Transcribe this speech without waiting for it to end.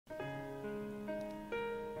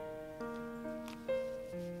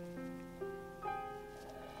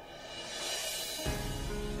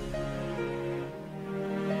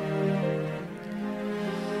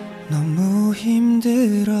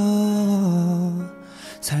힘들어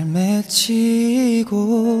삶에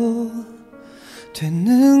치이고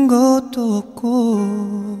되는 것도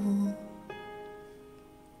없고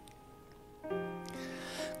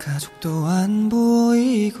가족도 안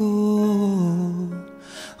보이고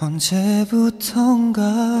언제부턴가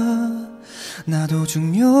나도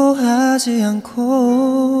중요하지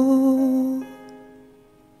않고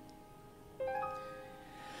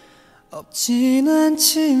없진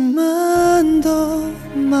않지만 더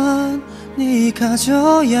많이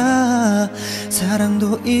가져야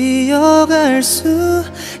사랑도 이어갈 수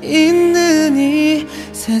있는 이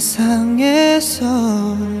세상에서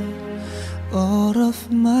All of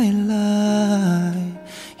my life,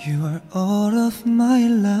 you are all of my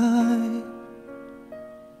life.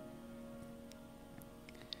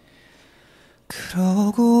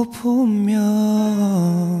 그러고 보면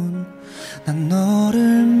난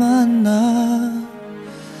너를 만나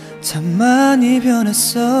참 많이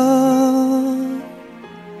변했어.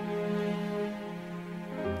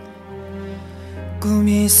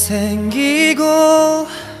 꿈이 생기고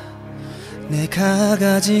내가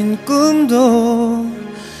가진 꿈도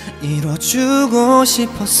이뤄주고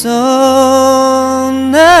싶었어.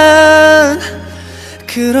 난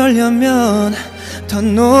그러려면 더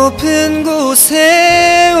높은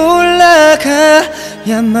곳에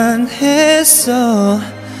올라가야만 했어.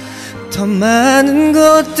 더 많은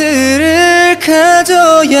것들을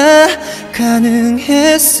가져야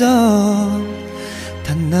가능했어.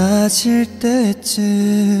 단 낮을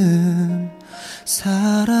때쯤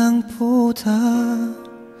사랑보다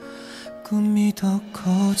꿈이 더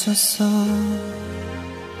커졌어.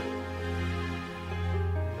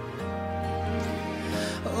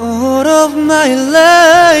 All of my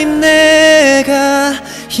life 내가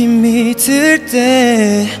힘이 들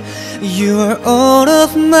때 You are all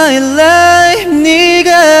of my life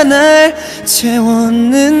네가 날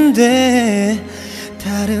채웠는데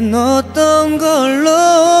다른 어떤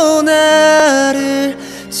걸로 나를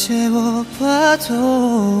채워봐도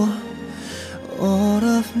All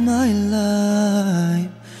of my life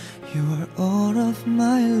You are all of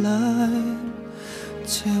my life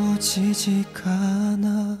채워지지가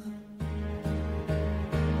않아.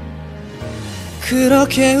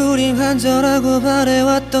 그렇게 우린 간절하고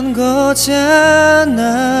바래왔던 거잖아.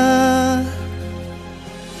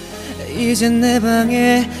 이젠 내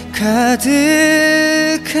방에 가득한데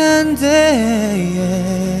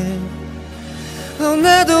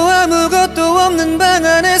나도 아무것도 없는 방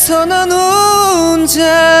안에서 넌 혼자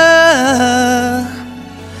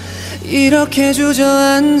이렇게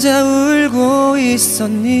주저앉아 울고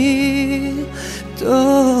있었니 또.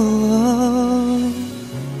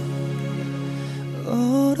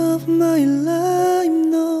 All of my life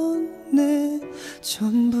넌 내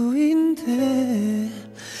전부인데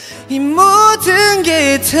이 모든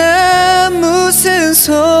게 다 무슨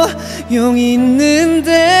소용이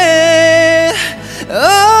있는데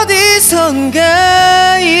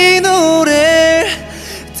어디선가 이 노래를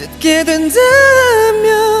듣게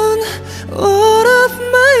된다면 All of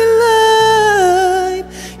my life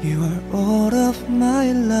You are all of my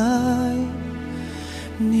life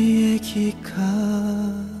네 얘기가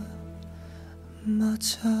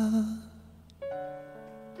맞아.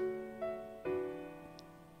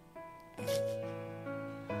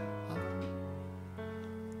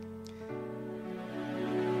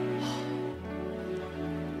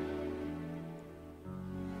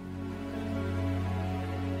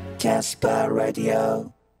 Casper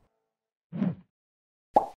Radio.